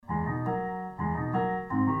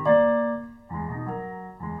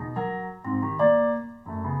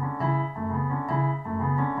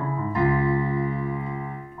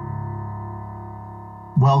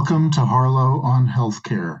Welcome to Harlow on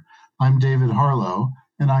Healthcare. I'm David Harlow,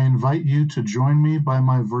 and I invite you to join me by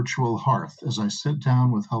my virtual hearth as I sit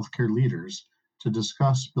down with healthcare leaders to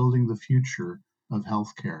discuss building the future of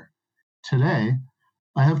healthcare. Today,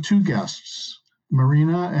 I have two guests,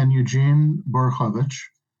 Marina and Eugene Borchovich.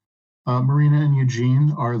 Marina and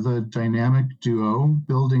Eugene are the dynamic duo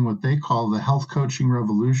building what they call the health coaching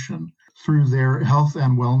revolution through their health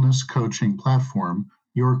and wellness coaching platform,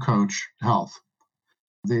 Your Coach Health.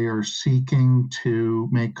 They are seeking to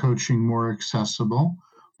make coaching more accessible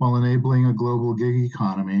while enabling a global gig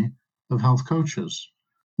economy of health coaches.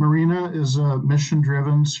 Marina is a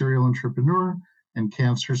mission-driven serial entrepreneur and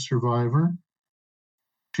cancer survivor.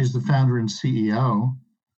 She's the founder and CEO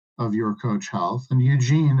of Your Coach Health. And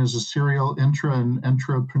Eugene is a serial and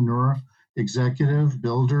entrepreneur, executive,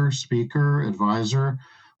 builder, speaker, advisor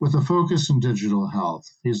with a focus in digital health.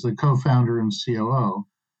 He's the co-founder and COO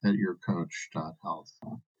at YourCoach.health.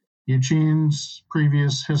 Eugene's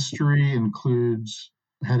previous history includes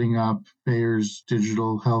heading up Bayer's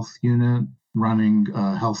digital health unit, running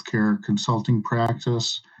a healthcare consulting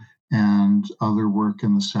practice, and other work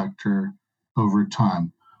in the sector over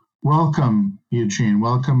time. Welcome, Eugene.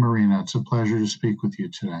 Welcome, Marina. It's a pleasure to speak with you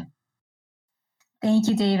today. Thank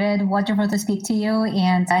you, David. Wonderful to speak to you,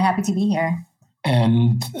 and happy to be here.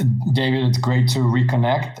 And David, it's great to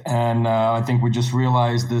reconnect. And I think we just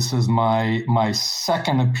realized this is my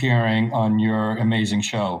second appearing on your amazing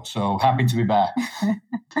show. So happy to be back.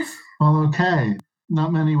 Well, okay.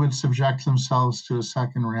 Not many would subject themselves to a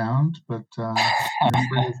second round, but you're a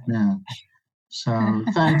brave man. So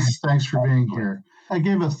thanks for being here. I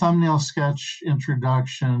gave a thumbnail sketch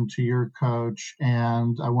introduction to Your Coach,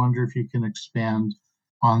 and I wonder if you can expand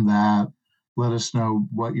on that. Let us know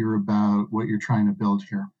what you're about, what you're trying to build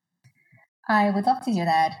here. I would love to do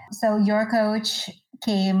that. So Your Coach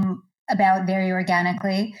came about very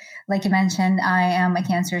organically. Like you mentioned, I am a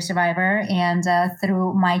cancer survivor, and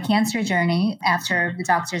through my cancer journey, after the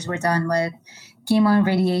doctors were done with chemo and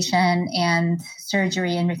radiation and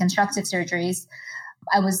surgery and reconstructive surgeries,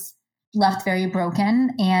 I was left very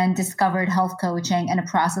broken and discovered health coaching and a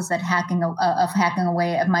process of hacking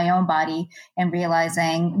away at my own body and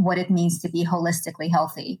realizing what it means to be holistically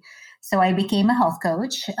healthy. So I became a health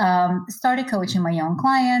coach, started coaching my own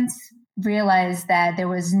clients, realized that there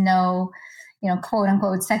was no, quote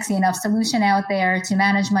unquote, sexy enough solution out there to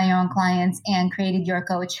manage my own clients, and created Your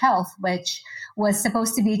Coach Health, which was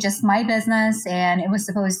supposed to be just my business. And it was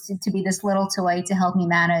supposed to be this little toy to help me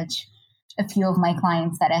manage a few of my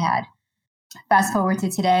clients that I had. Fast forward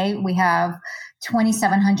to today, we have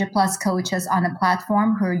 2,700 plus coaches on the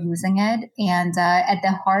platform who are using it. And at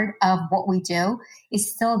the heart of what we do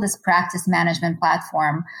is still this practice management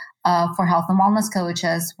platform for health and wellness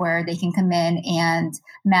coaches, where they can come in and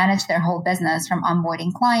manage their whole business, from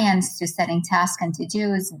onboarding clients to setting tasks and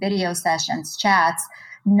to-dos, video sessions, chats,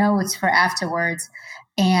 notes for afterwards.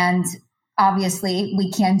 And obviously, we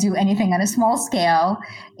can't do anything on a small scale.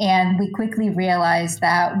 And we quickly realized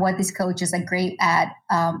that what these coaches are great at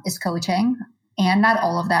is coaching. And not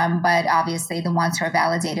all of them, but obviously the ones who are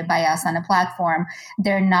validated by us on a platform,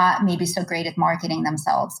 they're not maybe so great at marketing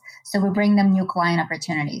themselves. So we bring them new client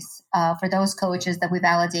opportunities. For those coaches that we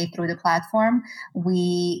validate through the platform,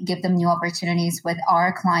 we give them new opportunities with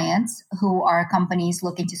our clients who are companies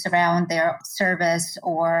looking to surround their service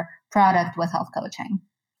or product with health coaching.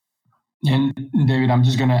 And David, I'm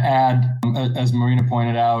just going to add, as Marina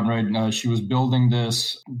pointed out, right, she was building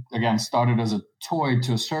this, again, started as a toy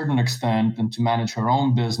to a certain extent, and to manage her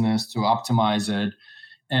own business, to optimize it.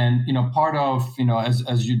 And, part of,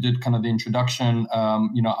 as you did kind of the introduction,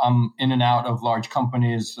 I'm in and out of large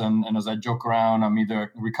companies. And as I joke around, I'm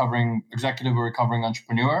either recovering executive or recovering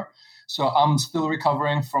entrepreneur. So I'm still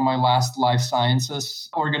recovering from my last life sciences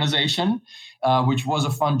organization, which was a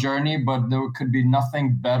fun journey, but there could be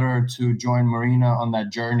nothing better to join Marina on that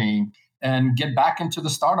journey and get back into the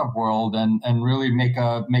startup world and really make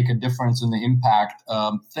a difference in the impact.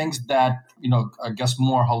 Things that, I guess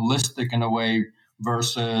more holistic in a way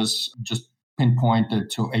versus just pinpointed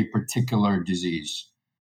to a particular disease.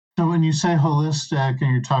 So when you say holistic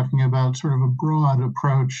and you're talking about sort of a broad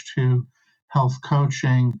approach to health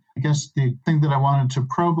coaching, I guess the thing that I wanted to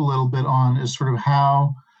probe a little bit on is sort of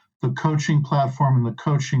how the coaching platform and the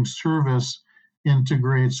coaching service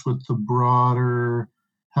integrates with the broader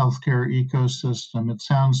healthcare ecosystem. It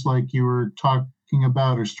sounds like you were talking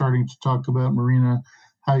about, or starting to talk about, Marina,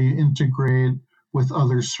 how you integrate with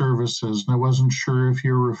other services. And I wasn't sure if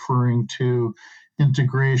you're referring to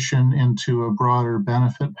integration into a broader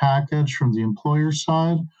benefit package from the employer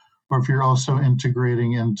side, or if you're also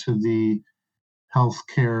integrating into the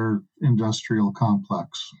healthcare industrial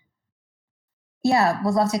complex? Yeah,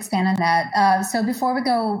 would love to expand on that. So before we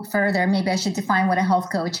go further, maybe I should define what a health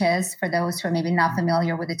coach is for those who are maybe not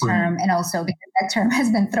familiar with the term, and also because that term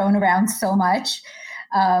has been thrown around so much,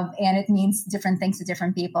 and it means different things to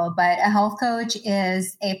different people. But a health coach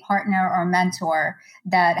is a partner or mentor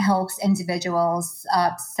that helps individuals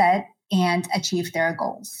set and achieve their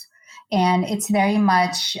goals. And it's very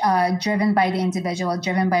much driven by the individual,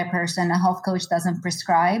 driven by a person. A health coach doesn't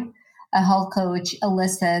prescribe. A health coach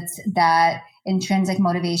elicits that intrinsic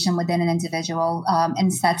motivation within an individual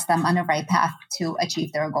and sets them on the right path to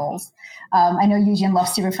achieve their goals. I know Eugene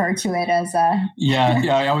loves to refer to it as a...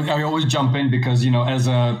 I always jump in because, as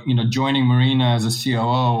a, joining Marina as a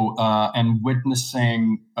COO and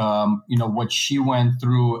witnessing, what she went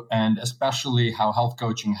through, and especially how health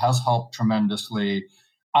coaching has helped tremendously,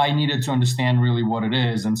 I needed to understand really what it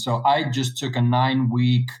is. And so I just took a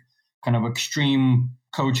 9-week kind of extreme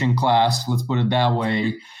coaching class, let's put it that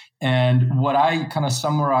way. And what I kind of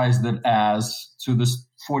summarized it as to the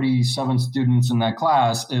 47 students in that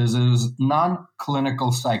class is it was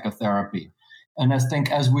non-clinical psychotherapy. And I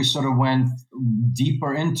think as we sort of went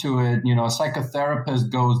deeper into it, a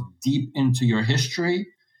psychotherapist goes deep into your history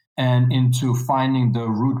and into finding the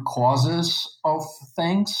root causes of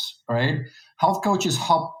things, right? Health coaches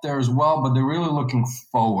help there as well, but they're really looking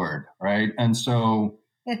forward, right? And so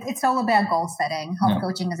it's all about goal setting. Health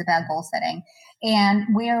coaching is about goal setting. And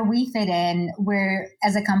where we fit in,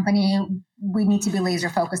 as a company, we need to be laser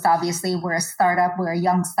focused. Obviously, we're a startup. We're a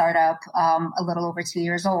young startup, a little over 2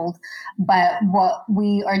 years old. But what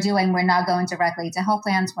we are doing, we're not going directly to health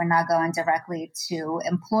plans. We're not going directly to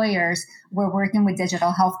employers. We're working with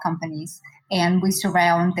digital health companies, and we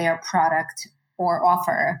surround their product or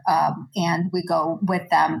offer, and we go with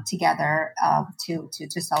them together to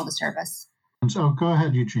sell the service. So go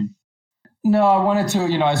ahead, Eugene. No, I wanted to,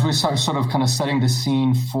 as we start sort of kind of setting the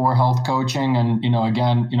scene for health coaching, and,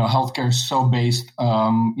 again, healthcare is so based,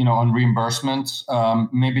 on reimbursements.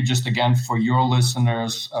 Maybe just again for your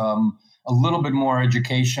listeners, a little bit more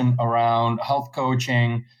education around health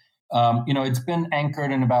coaching. It's been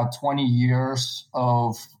anchored in about 20 years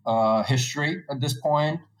of history at this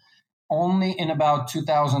point. Only in about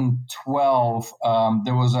 2012,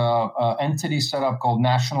 there was a entity set up called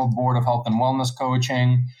National Board of Health and Wellness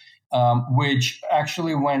Coaching, which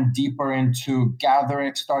actually went deeper into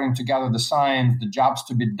starting to gather the science, the jobs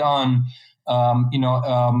to be done,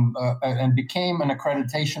 and became an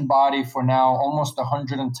accreditation body for now almost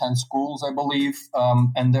 110 schools, I believe,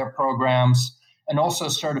 and their programs, and also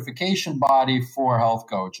a certification body for health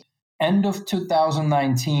coaching. End of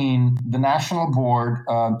 2019, the National Board,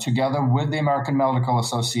 together with the American Medical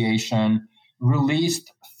Association,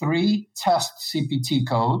 released 3 test CPT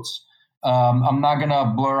codes. I'm not going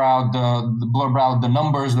to blur out the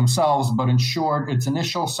numbers themselves, but in short, it's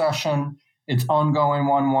initial session, it's ongoing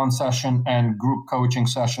one-on-one session, and group coaching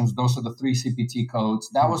sessions. Those are the 3 CPT codes.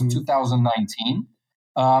 That was 2019.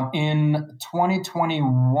 In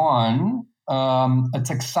 2021, a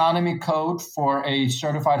taxonomy code for a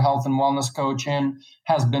certified health and wellness coaching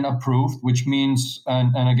has been approved, which means,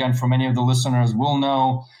 and again, for many of the listeners will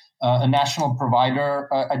know, a national provider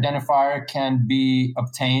identifier can be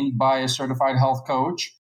obtained by a certified health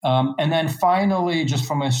coach. And then finally, just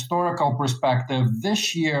from a historical perspective,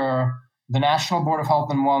 this year, the National Board of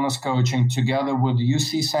Health and Wellness Coaching, together with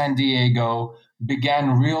UC San Diego,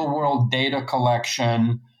 began real-world data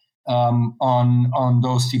collection on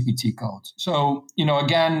those CPT codes. So,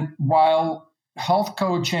 again, while health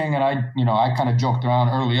coaching, and I kind of joked around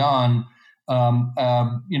early on,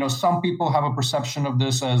 some people have a perception of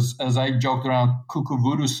this as I joked around, cuckoo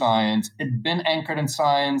voodoo science. It's been anchored in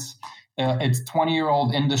science. It's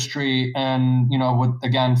 20-year-old industry. And,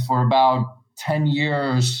 for about 10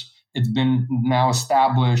 years, it's been now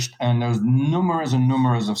established. And there's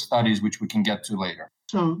numerous of studies, which we can get to later.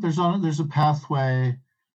 So there's a pathway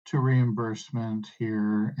to reimbursement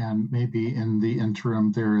here, and maybe in the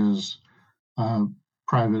interim there is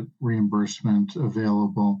private reimbursement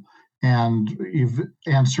available. And you've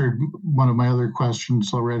answered one of my other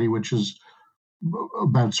questions already, which is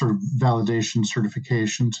about sort of validation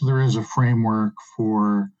certification. So there is a framework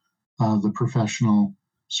for the professional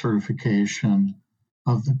certification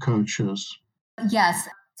of the coaches. Yes.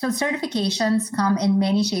 So certifications come in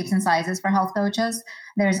many shapes and sizes for health coaches.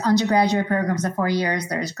 There's undergraduate programs of 4 years.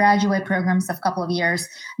 There's graduate programs of a couple of years.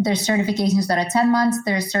 There's certifications that are 10 months.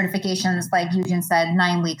 There's certifications, like Eugene said,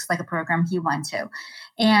 9 weeks, like a program he went to.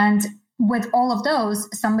 And with all of those,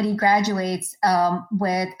 somebody graduates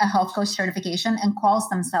with a health coach certification and calls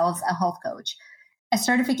themselves a health coach. A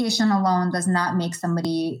certification alone does not make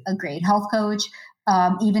somebody a great health coach.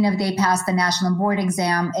 Even if they pass the national board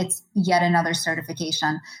exam, it's yet another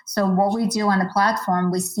certification. So what we do on the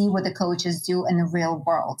platform, we see what the coaches do in the real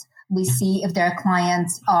world. We see if their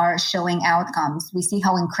clients are showing outcomes. We see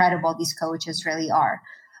how incredible these coaches really are.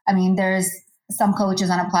 I mean, there's some coaches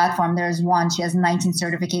on a platform. There's one, she has 19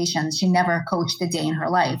 certifications. She never coached a day in her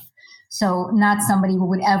life. So not somebody who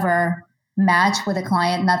would ever match with a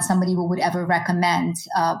client, not somebody who would ever recommend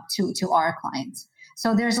to our clients.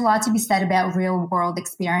 So there's a lot to be said about real world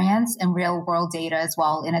experience and real world data as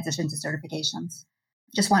well, in addition to certifications.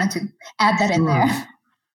 Just wanted to add that in there.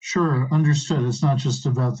 Sure, understood. It's not just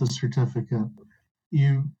about the certificate.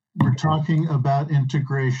 You were talking about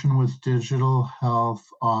integration with digital health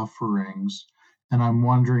offerings, and I'm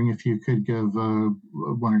wondering if you could give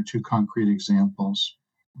one or two concrete examples.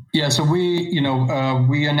 Yeah, so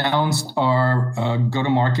we announced our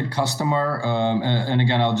go-to-market customer, and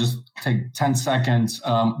again, I'll just take 10 seconds.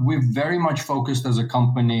 We've very much focused as a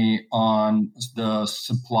company on the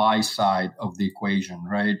supply side of the equation,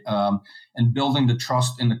 right? And building the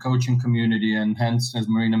trust in the coaching community, and hence, as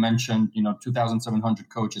Marina mentioned, 2,700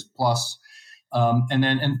 coaches plus.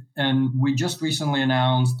 And we just recently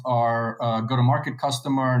announced our go-to-market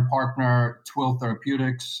customer and partner, Twill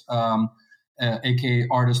Therapeutics. aka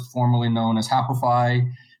Artist, formerly known as Happify,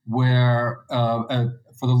 where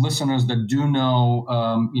for the listeners that do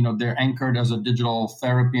know, they're anchored as a digital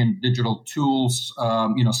therapy and digital tools,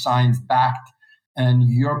 science-backed, and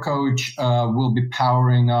Your Coach will be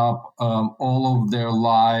powering up all of their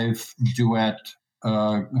live duet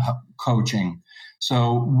coaching.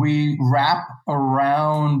 So we wrap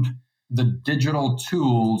around the digital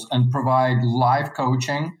tools and provide live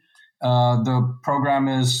coaching. The program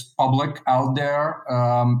is public out there.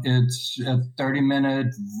 It's a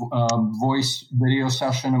 30-minute voice video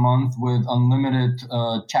session a month with unlimited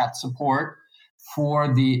chat support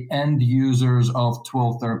for the end users of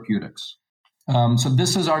Twill Therapeutics. So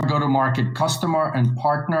this is our go-to-market customer and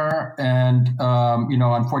partner, and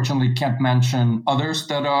unfortunately can't mention others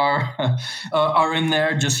that are in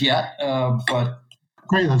there just yet. But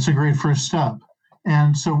great, that's a great first step.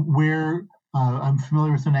 And so I'm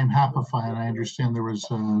familiar with the name Happify, and I understand there was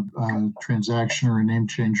a transaction or a name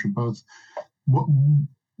change or both.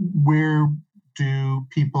 Where do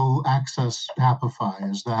people access Happify?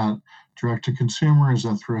 Is that direct to consumer? Is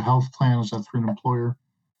that through a health plan? Is that through an employer?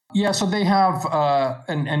 Yeah, so they have,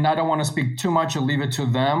 and I don't want to speak too much. I'll leave it to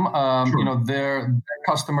them. Sure. Their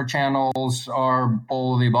customer channels are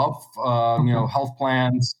all of the above. Okay. Health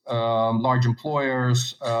plans, large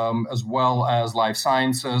employers, as well as life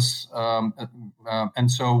sciences,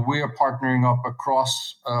 and so we are partnering up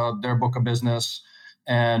across their book of business,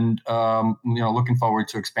 and looking forward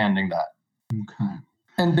to expanding that. Okay.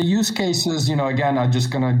 And the use cases, again, I'm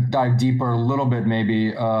just going to dive deeper a little bit,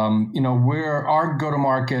 maybe. Where our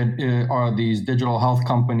go-to-market are these digital health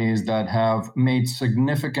companies that have made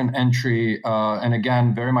significant entry, and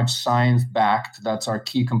again, very much science-backed. That's our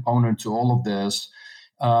key component to all of this.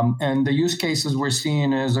 And the use cases we're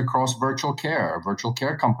seeing is across virtual care. Virtual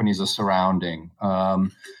care companies are surrounding,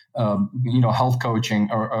 health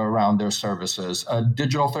coaching around their services.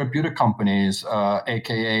 Digital therapeutic companies,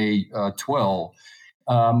 aka Twill.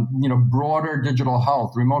 Broader digital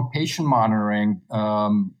health, remote patient monitoring.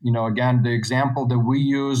 Again, the example that we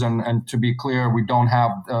use, and to be clear, we don't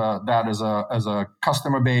have that as a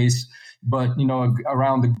customer base, but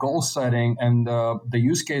around the goal setting, and the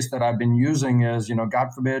use case that I've been using is, God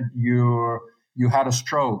forbid you had a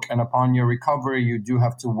stroke, and upon your recovery, you do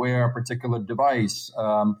have to wear a particular device.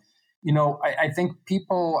 I think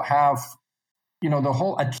people have. The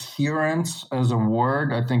whole adherence as a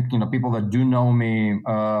word, I think, people that do know me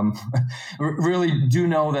really do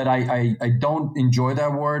know that I don't enjoy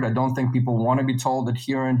that word. I don't think people want to be told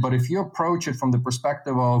adherent. But if you approach it from the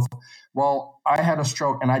perspective of, well, I had a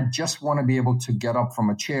stroke and I just want to be able to get up from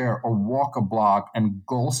a chair or walk a block, and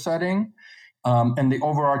goal setting, and the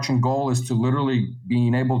overarching goal is to literally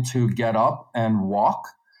being able to get up and walk,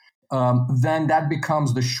 then that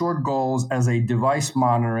becomes the short goals as a device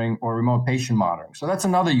monitoring or remote patient monitoring. So that's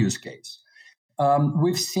another use case.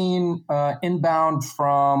 We've seen inbound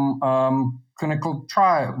from clinical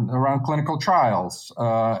trials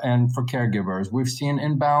and for caregivers. We've seen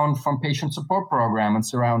inbound from patient support program and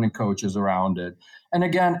surrounding coaches around it. And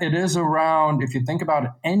again, it is around, if you think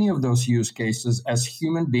about any of those use cases, as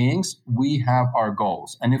human beings, we have our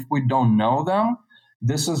goals. And if we don't know them,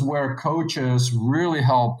 this is where coaches really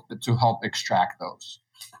help extract those.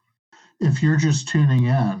 If you're just tuning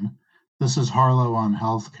in, this is Harlow on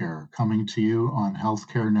Healthcare, coming to you on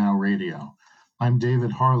Healthcare Now Radio. I'm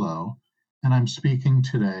David Harlow, and I'm speaking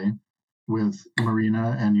today with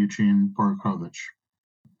Marina and Eugene Borukhovich.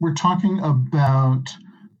 We're talking about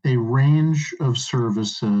a range of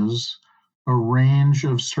services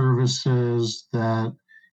that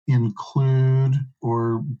include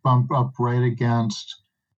or bump up right against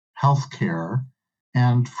healthcare,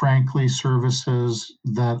 and frankly, services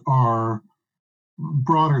that are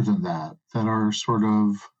broader than that are sort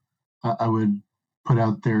of, I would put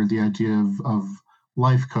out there the idea of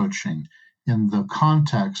life coaching in the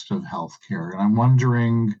context of healthcare. And I'm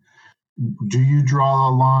wondering, do you draw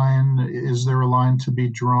a line? Is there a line to be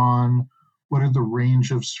drawn? What are the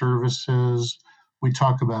range of services? We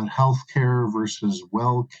talk about healthcare versus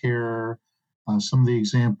well care. Some of the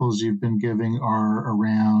examples you've been giving are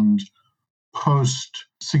around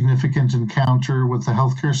post-significant encounter with the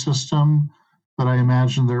healthcare system, but I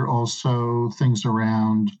imagine there are also things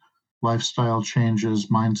around lifestyle changes,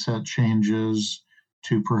 mindset changes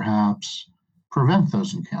to perhaps prevent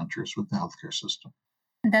those encounters with the healthcare system.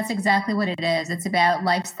 That's exactly what it is. It's about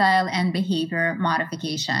lifestyle and behavior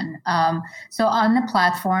modification. So on the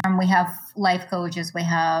platform, we have life coaches, we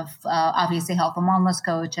have obviously health and wellness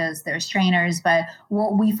coaches, there's trainers, but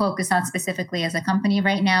what we focus on specifically as a company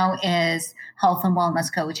right now is health and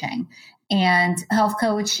wellness coaching. And health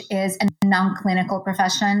coach is a non-clinical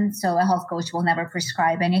profession, so a health coach will never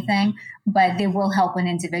prescribe anything, but they will help an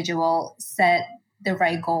individual set the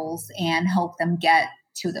right goals and help them get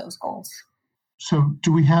to those goals. So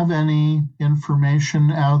do we have any information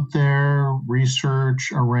out there,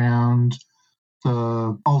 research around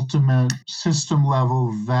the ultimate system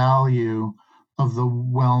level value of the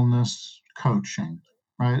wellness coaching,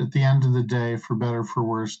 right? At the end of the day, for better, for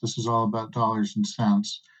worse, this is all about dollars and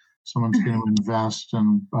cents. Someone's going to invest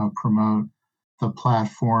and promote the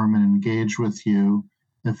platform and engage with you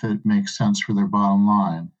if it makes sense for their bottom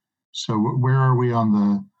line. So where are we on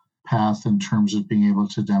the path in terms of being able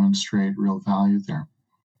to demonstrate real value there?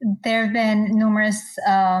 There have been numerous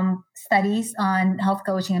studies on health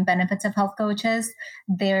coaching and benefits of health coaches.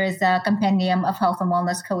 There is a compendium of health and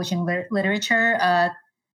wellness coaching literature.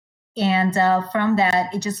 And from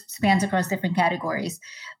that, it just spans across different categories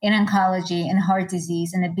in oncology, in heart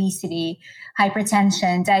disease, in obesity,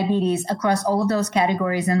 hypertension, diabetes. Across all of those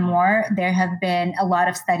categories and more, there have been a lot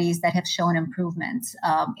of studies that have shown improvements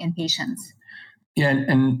in patients. Yeah,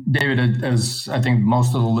 and David, as I think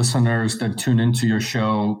most of the listeners that tune into your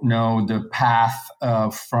show know, the path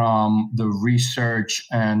from the research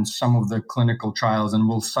and some of the clinical trials, and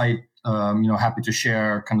we'll cite, happy to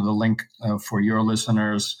share kind of the link for your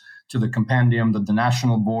listeners to the compendium that the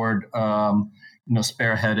national board,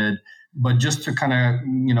 spearheaded. But just to kind of,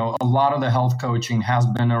 a lot of the health coaching has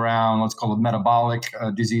been around, let's call it metabolic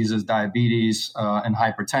diseases, diabetes, and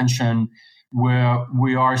hypertension, where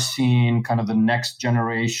we are seeing kind of the next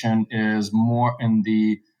generation is more in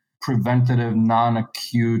the preventative,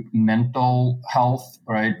 non-acute mental health,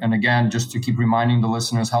 right? And again, just to keep reminding the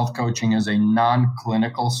listeners, health coaching is a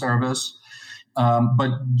non-clinical service.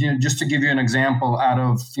 But just to give you an example, out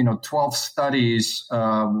of 12 studies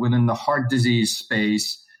within the heart disease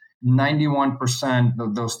space, 91%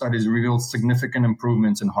 of those studies revealed significant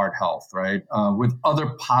improvements in heart health, right? With other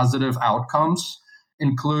positive outcomes,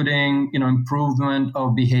 including, improvement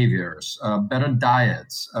of behaviors, better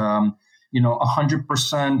diets,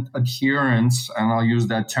 100% adherence, and I'll use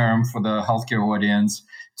that term for the healthcare audience,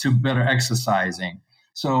 to better exercising.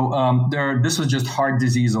 So this is just heart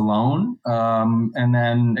disease alone. And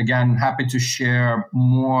then again, happy to share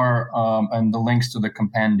more and the links to the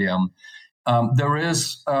compendium. There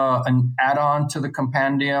is an add-on to the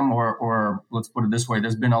compendium, or let's put it this way,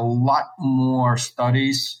 there's been a lot more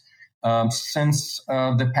studies since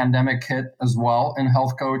the pandemic hit as well in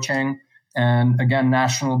health coaching. And again,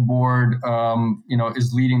 National Board,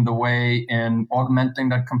 is leading the way in augmenting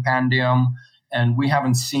that compendium. And we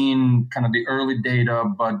haven't seen kind of the early data,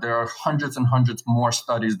 but there are hundreds and hundreds more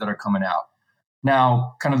studies that are coming out.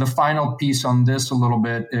 Now, kind of the final piece on this a little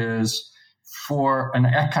bit is for an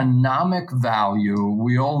economic value,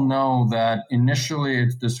 we all know that initially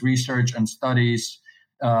it's this research and studies,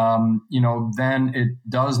 then it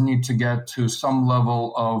does need to get to some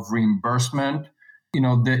level of reimbursement.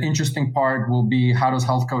 The interesting part will be, how does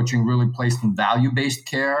health coaching really place in value-based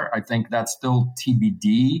care? I think that's still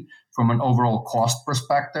TBD from an overall cost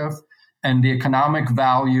perspective. And the economic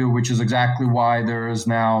value, which is exactly why there is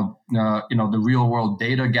now, the real world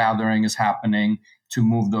data gathering is happening to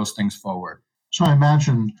move those things forward. So I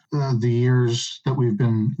imagine the years that we've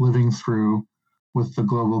been living through with the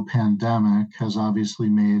global pandemic has obviously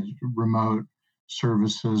made remote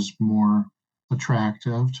services more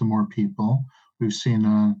attractive to more people. We've seen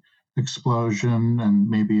a explosion and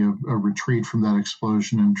maybe a retreat from that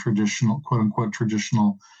explosion in traditional, quote unquote,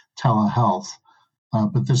 traditional telehealth.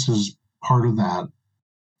 But this is part of that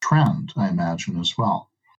trend, I imagine, as well.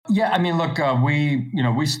 Yeah, I mean, look, we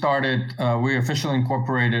officially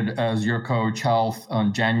incorporated as Your Coach Health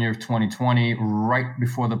on January of 2020, right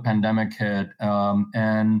before the pandemic hit.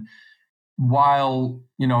 And while,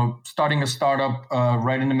 starting a startup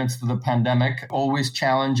right in the midst of the pandemic, always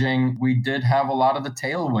challenging, we did have a lot of the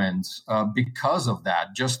tailwinds because of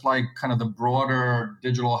that. Just like kind of the broader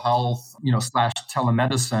digital health, slash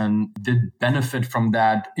telemedicine did benefit from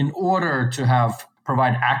that in order to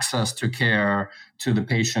provide access to care to the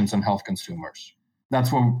patients and health consumers.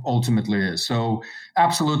 That's what ultimately is. So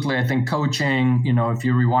absolutely, I think coaching, if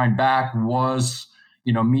you rewind back, was,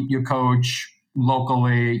 meet your coach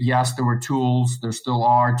locally. Yes, there were tools, there still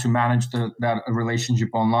are, to manage that relationship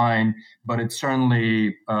online, but it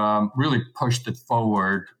certainly really pushed it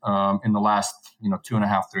forward in the last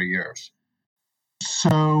 2.5, 3 years.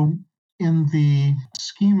 So in the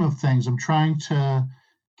scheme of things, I'm trying to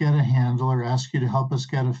get a handle or ask you to help us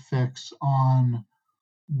get a fix on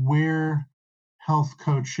where health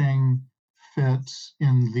coaching fits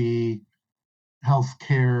in the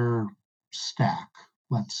healthcare stack,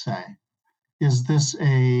 let's say. Is this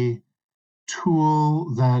a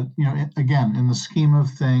tool that, again, in the scheme of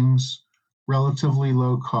things, relatively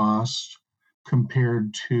low cost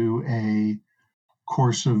compared to a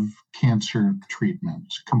course of cancer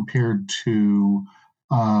treatment, compared to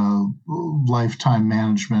lifetime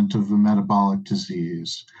management of a metabolic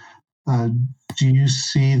disease? Do you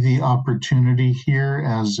see the opportunity here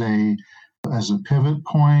as a pivot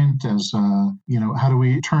point, how do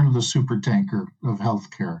we turn the super tanker of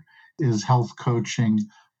healthcare? Is health coaching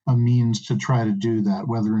a means to try to do that,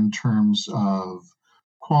 whether in terms of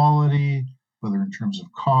quality, whether in terms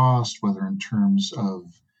of cost, whether in terms of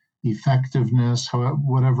effectiveness,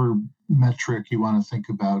 whatever metric you want to think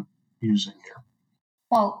about using here?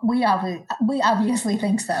 Well, we obviously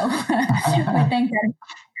think so. We think that.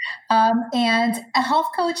 And a health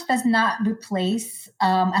coach does not replace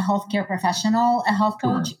a healthcare professional. A health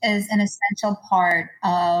coach is an essential part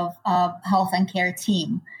of a health and care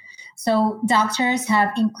team. So doctors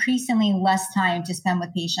have increasingly less time to spend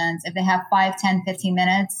with patients. If they have 5, 10, 15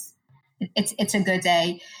 minutes, it's a good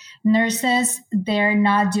day. Nurses, they're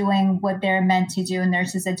not doing what they're meant to do.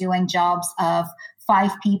 Nurses are doing jobs of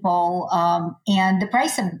 5 people, and the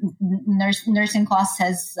price of nursing costs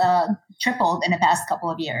has tripled in the past couple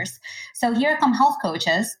of years. So here come health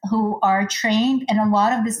coaches who are trained in a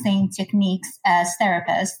lot of the same techniques as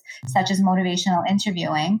therapists, such as motivational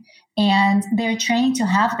interviewing, and they're trained to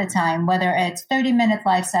have the time, whether it's 30-minute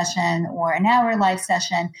live session or an hour live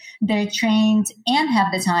session, they're trained and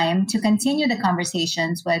have the time to continue the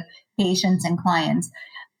conversations with patients and clients,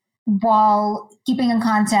 while keeping in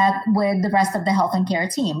contact with the rest of the health and care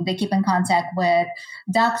team. They keep in contact with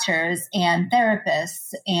doctors and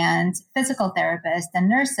therapists and physical therapists and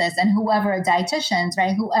nurses and dietitians,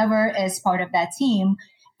 right? Whoever is part of that team,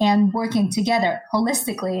 and working together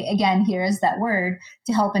holistically, again, here's that word,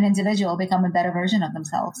 to help an individual become a better version of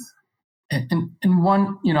themselves. And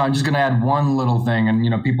one, I'm just going to add one little thing,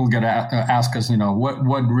 and people get to ask us,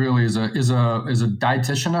 what really is a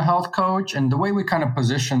dietitian a health coach? And the way we kind of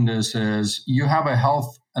position this is, you have a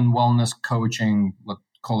health and wellness coaching, let's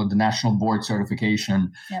call it the national board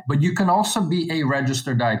certification, yep. But you can also be a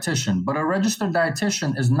registered dietitian. But a registered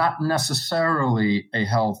dietitian is not necessarily a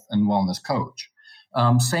health and wellness coach.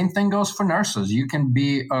 Same thing goes for nurses. You can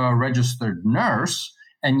be a registered nurse,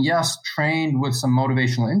 and yes, trained with some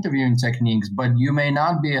motivational interviewing techniques, but you may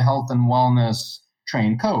not be a health and wellness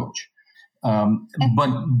trained coach.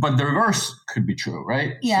 But the reverse could be true,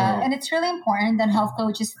 right? Yeah, and it's really important that health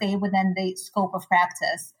coaches stay within the scope of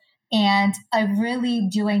practice and are really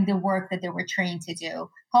doing the work that they were trained to do.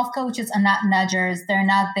 Health coaches are not nudgers. They're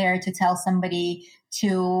not there to tell somebody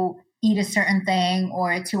to eat a certain thing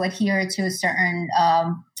or to adhere to a certain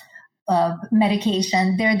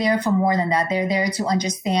medication. They're there for more than that. They're there to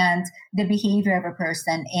understand the behavior of a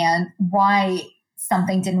person and why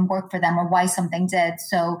something didn't work for them or why something did,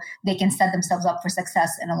 so they can set themselves up for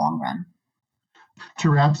success in the long run. To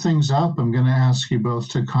wrap things up, I'm going to ask you both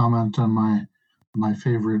to comment on my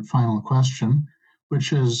favorite final question,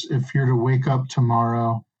 which is, if you're to wake up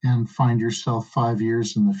tomorrow and find yourself 5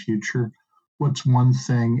 years in the future, what's one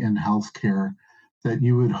thing in healthcare that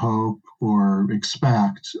you would hope or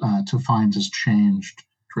expect to find has changed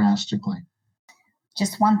drastically?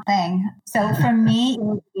 Just one thing. So for me,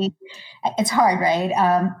 it's hard, right?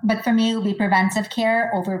 But for me, it would be preventive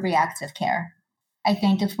care over reactive care. I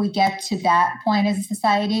think if we get to that point as a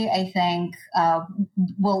society, I think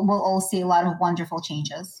we'll all see a lot of wonderful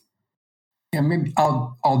changes. Yeah, maybe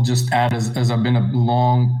I'll just add, as I've been a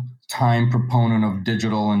long time proponent of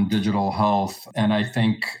digital and digital health, and I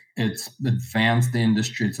think it's advanced the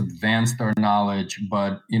industry, it's advanced our knowledge.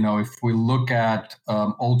 But if we look at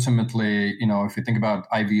ultimately, if you think about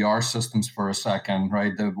IVR systems for a second,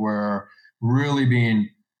 right, that were really being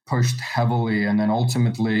pushed heavily, and then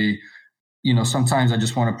ultimately, sometimes I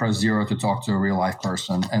just want to press 0 to talk to a real life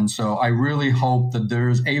person. And so I really hope that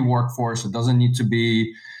there's a workforce. It doesn't need to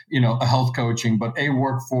be, a health coaching, but a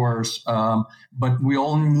workforce. But we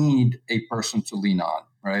all need a person to lean on,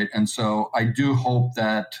 right? And so I do hope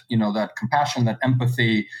that, that compassion, that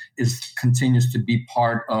empathy continues to be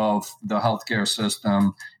part of the healthcare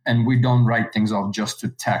system, and we don't write things off just to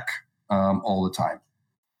tech all the time.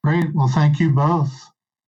 Great. Well, thank you both.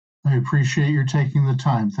 I appreciate your taking the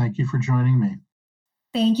time. Thank you for joining me.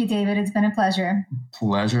 Thank you, David. It's been a pleasure.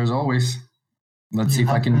 Pleasure as always. Let's see if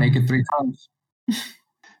I can make it 3 times.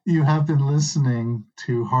 You have been listening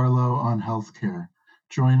to Harlow on Healthcare.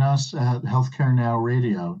 Join us at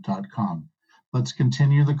healthcarenowradio.com. Let's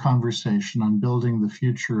continue the conversation on building the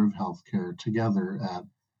future of healthcare together at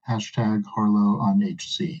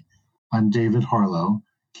 #HarlowOnHC. I'm David Harlow,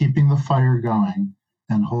 keeping the fire going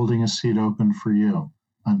and holding a seat open for you.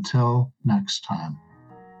 Until next time.